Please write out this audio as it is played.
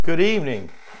Good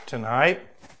evening tonight,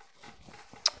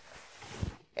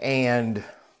 and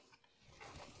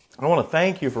I want to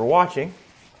thank you for watching.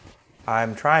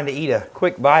 I'm trying to eat a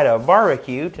quick bite of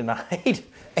barbecue tonight,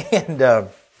 and I'm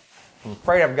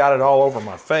afraid I've got it all over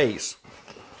my face.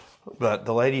 But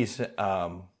the ladies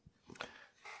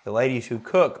who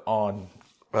cook on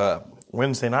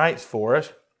Wednesday nights for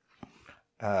us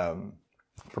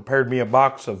prepared me a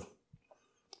box of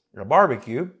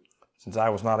barbecue, since I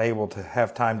was not able to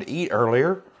have time to eat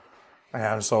earlier.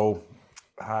 And so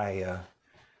I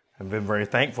have been very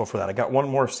thankful for that. I got one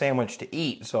more sandwich to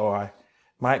eat, so I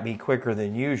might be quicker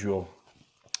than usual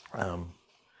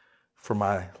for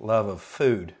my love of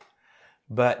food.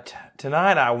 But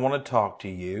tonight I want to talk to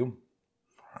you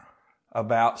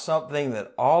about something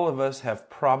that all of us have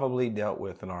probably dealt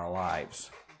with in our lives.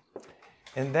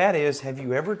 And that is, have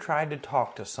you ever tried to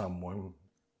talk to someone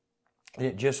and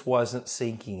it just wasn't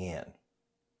sinking in?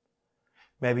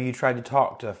 Maybe you tried to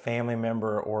talk to a family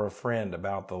member or a friend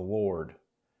about the Lord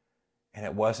and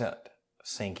it wasn't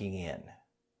sinking in.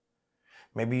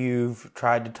 Maybe you've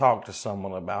tried to talk to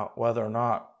someone about whether or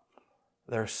not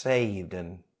they're saved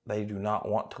and they do not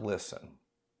want to listen.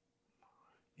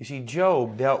 You see,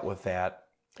 Job dealt with that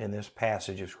in this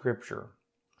passage of Scripture.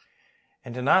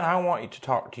 And tonight I want to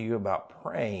talk to you about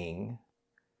praying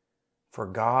for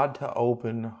God to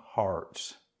open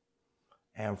hearts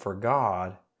and for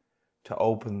God to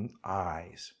open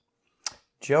eyes.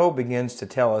 Job begins to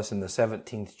tell us in the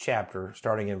 17th chapter,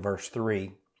 starting in verse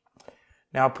 3,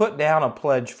 "Now put down a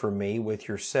pledge for me with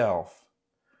yourself.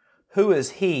 Who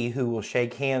is he who will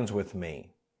shake hands with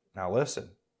me?" Now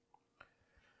listen.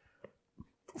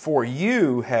 "For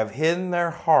you have hidden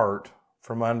their heart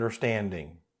from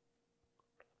understanding.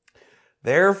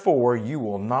 Therefore you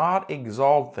will not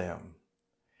exalt them.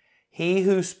 He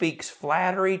who speaks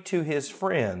flattery to his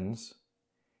friends,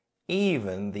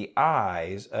 even the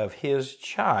eyes of his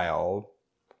child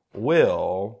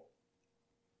will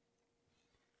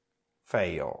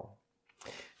fail."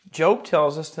 Job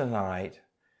tells us tonight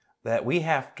that we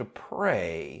have to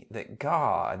pray that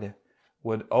God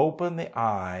would open the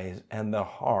eyes and the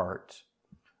hearts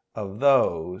of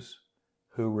those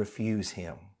who refuse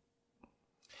Him.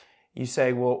 You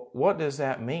say, well, what does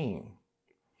that mean?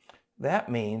 That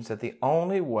means that the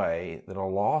only way that a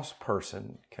lost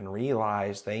person can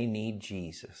realize they need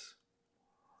Jesus,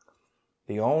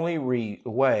 the only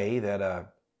way that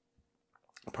a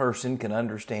person can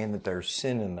understand that there's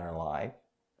sin in their life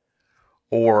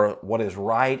or what is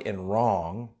right and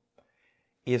wrong,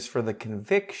 is for the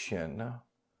conviction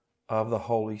of the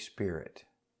Holy Spirit.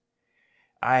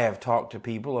 I have talked to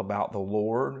people about the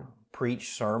Lord,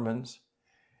 preached sermons,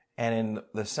 and in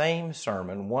the same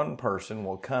sermon, one person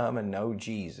will come and know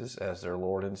Jesus as their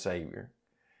Lord and Savior,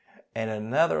 and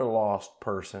another lost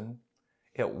person,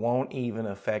 it won't even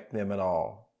affect them at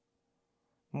all.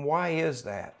 Why is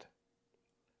that?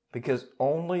 Because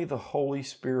only the Holy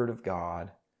Spirit of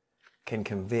God can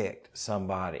convict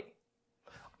somebody.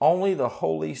 Only the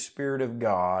Holy Spirit of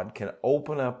God can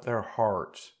open up their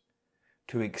hearts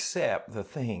to accept the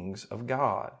things of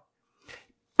God.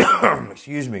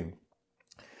 Excuse me.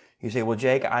 You say, well,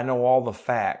 Jake, I know all the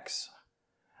facts.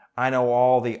 I know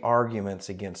all the arguments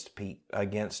against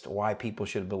why people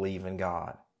should believe in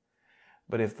God.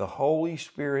 But if the Holy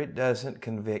Spirit doesn't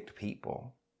convict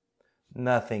people,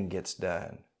 nothing gets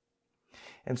done.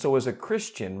 And so as a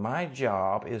Christian, my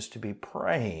job is to be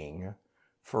praying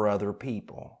for other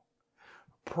people,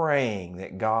 praying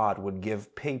that God would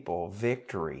give people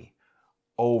victory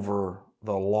over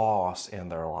the loss in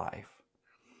their life,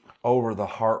 over the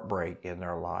heartbreak in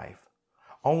their life.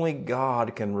 Only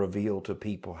God can reveal to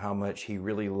people how much He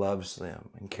really loves them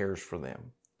and cares for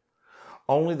them.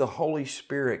 Only the Holy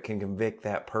Spirit can convict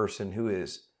that person who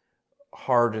has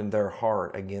hardened their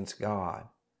heart against God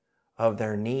of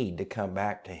their need to come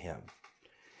back to Him.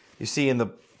 You see, in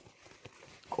the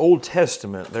Old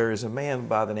Testament, there is a man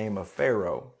by the name of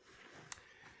Pharaoh.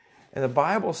 And the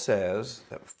Bible says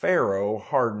that Pharaoh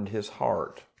hardened his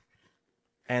heart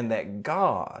and that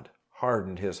God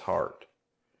hardened his heart.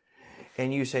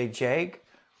 And you say, Jake,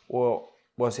 well,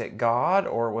 was it God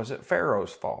or was it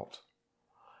Pharaoh's fault?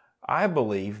 I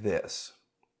believe this.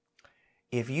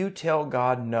 If you tell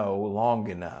God no long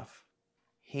enough,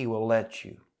 He will let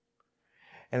you.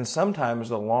 And sometimes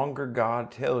the longer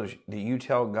you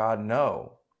tell God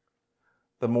no,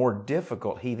 the more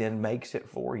difficult He then makes it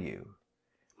for you.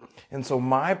 And so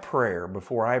my prayer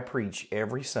before I preach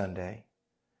every Sunday,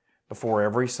 before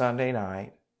every Sunday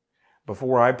night,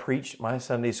 before I preach my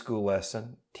Sunday school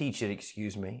lesson,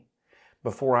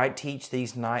 before I teach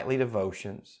these nightly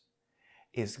devotions,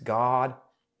 is God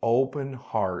open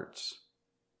hearts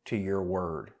to your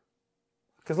word.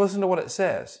 Because listen to what it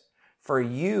says. For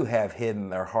you have hidden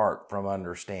their heart from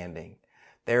understanding.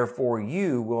 Therefore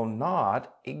you will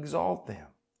not exalt them.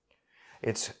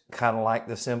 It's kind of like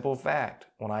the simple fact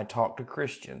when I talk to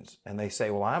Christians and they say,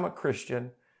 well, I'm a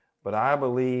Christian, but I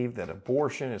believe that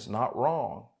abortion is not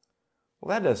wrong. Well,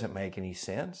 that doesn't make any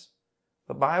sense.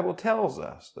 The Bible tells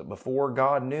us that before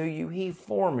God knew you, He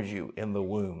forms you in the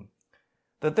womb.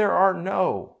 That there are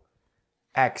no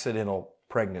accidental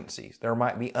pregnancies. There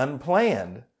might be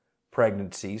unplanned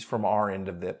pregnancies from our end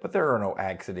of it, but there are no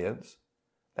accidents.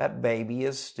 That baby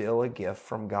is still a gift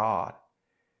from God.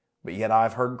 But yet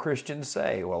I've heard Christians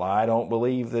say, well, I don't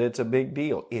believe that it's a big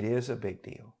deal. It is a big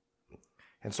deal.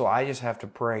 And so I just have to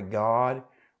pray, God,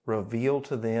 reveal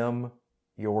to them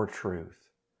your truth.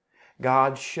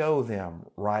 God, show them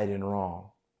right and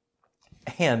wrong.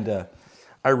 And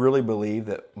I really believe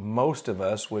that most of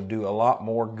us would do a lot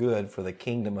more good for the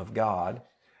kingdom of God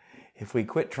if we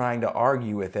quit trying to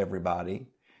argue with everybody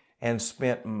and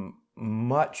spent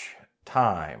much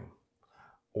time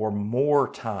or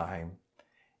more time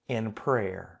in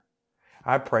prayer.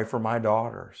 I pray for my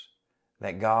daughters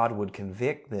that God would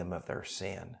convict them of their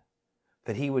sin,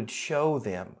 that He would show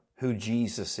them who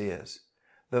Jesus is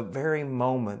the very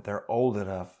moment they're old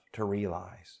enough to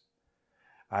realize.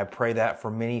 I pray that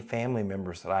for many family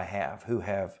members that I have who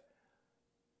have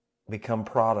become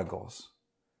prodigals,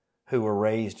 who were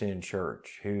raised in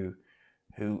church, who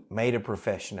made a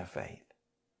profession of faith.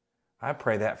 I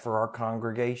pray that for our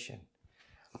congregation.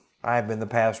 I've been the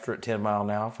pastor at 10 Mile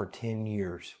now for 10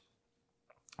 years.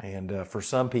 And for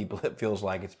some people, it feels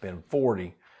like it's been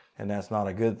 40, and that's not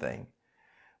a good thing.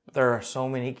 But there are so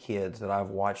many kids that I've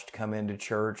watched come into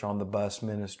church on the bus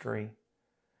ministry,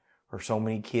 or so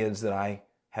many kids that I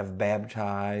have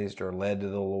baptized or led to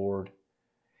the Lord.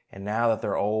 And now that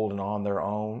they're old and on their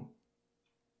own,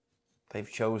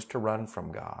 they've chose to run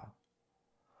from God.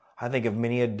 I think of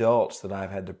many adults that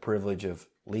I've had the privilege of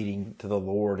leading to the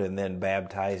Lord and then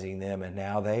baptizing them, and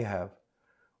now they have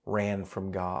ran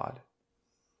from God.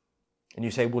 And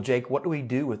you say, well, Jake, what do we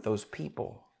do with those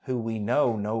people who we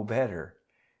know better,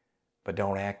 but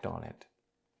don't act on it?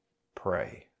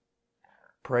 Pray.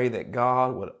 Pray that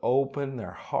God would open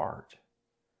their heart.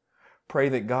 Pray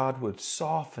that God would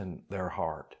soften their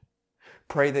heart.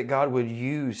 Pray that God would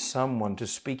use someone to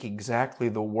speak exactly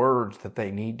the words that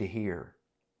they need to hear.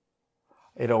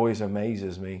 It always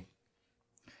amazes me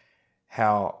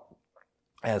how,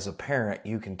 as a parent,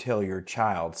 you can tell your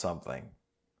child something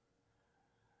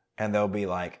and they'll be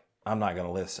like, I'm not going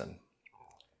to listen.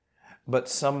 But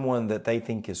someone that they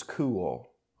think is cool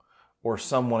or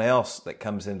someone else that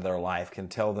comes into their life can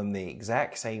tell them the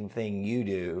exact same thing you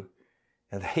do,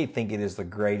 and they think it is the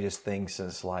greatest thing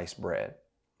since sliced bread.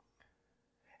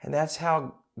 And that's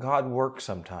how God works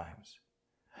sometimes.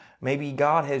 Maybe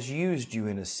God has used you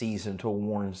in a season to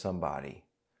warn somebody.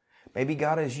 Maybe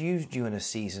God has used you in a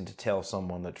season to tell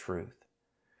someone the truth.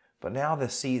 But now the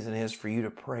season is for you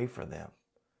to pray for them.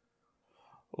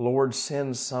 Lord,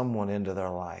 send someone into their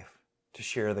life to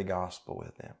share the gospel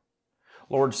with them.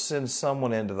 Lord, send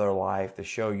someone into their life to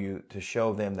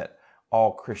show them that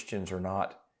all Christians are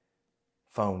not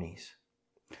phonies.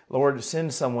 Lord,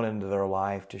 send someone into their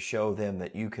life to show them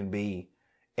that you can be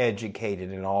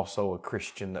educated and also a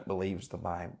Christian that believes the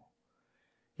Bible.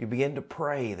 You begin to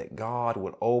pray that God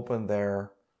would open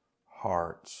their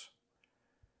hearts.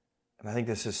 And I think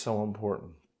this is so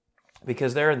important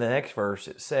because there in the next verse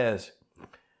it says,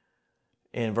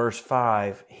 in verse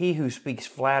 5, he who speaks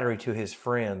flattery to his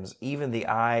friends, even the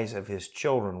eyes of his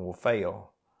children will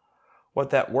fail.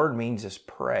 What that word means is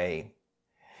pray.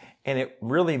 And it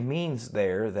really means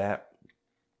there that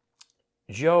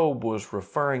Job was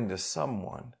referring to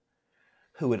someone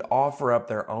who would offer up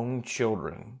their own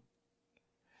children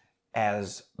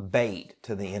as bait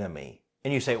to the enemy.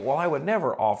 And you say, well, I would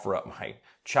never offer up my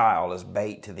child as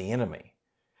bait to the enemy.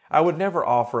 I would never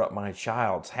offer up my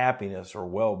child's happiness or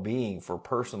well-being for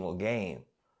personal gain.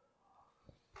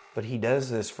 But he does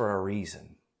this for a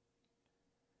reason.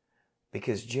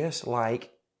 Because just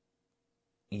like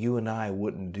you and I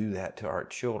wouldn't do that to our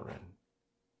children,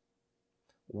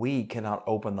 we cannot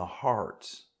open the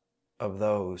hearts of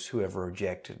those who have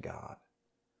rejected God.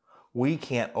 We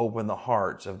can't open the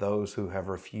hearts of those who have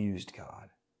refused God.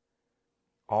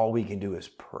 All we can do is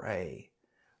pray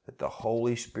that the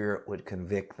Holy Spirit would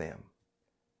convict them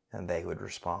and they would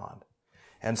respond.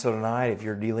 And so tonight, if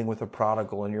you're dealing with a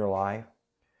prodigal in your life,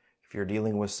 if you're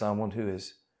dealing with someone who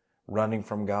is running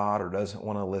from God or doesn't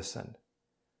want to listen,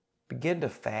 begin to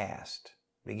fast,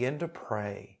 begin to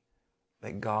pray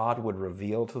that God would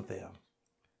reveal to them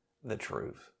the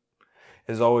truth.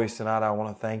 as always tonight, I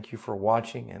want to thank you for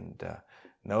watching, and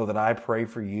know that I pray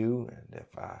for you. And if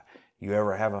you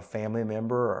ever have a family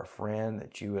member or a friend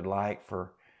that you would like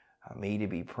for me to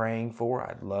be praying for,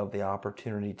 I'd love the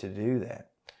opportunity to do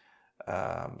that.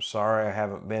 I'm sorry I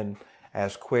haven't been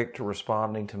as quick to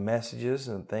responding to messages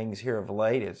and things here of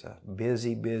late. It's a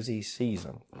busy, busy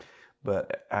season,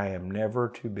 but I am never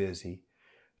too busy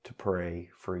to pray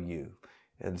for you.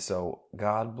 And so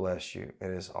God bless you.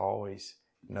 And as always,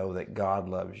 know that God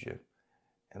loves you,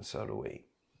 and so do we.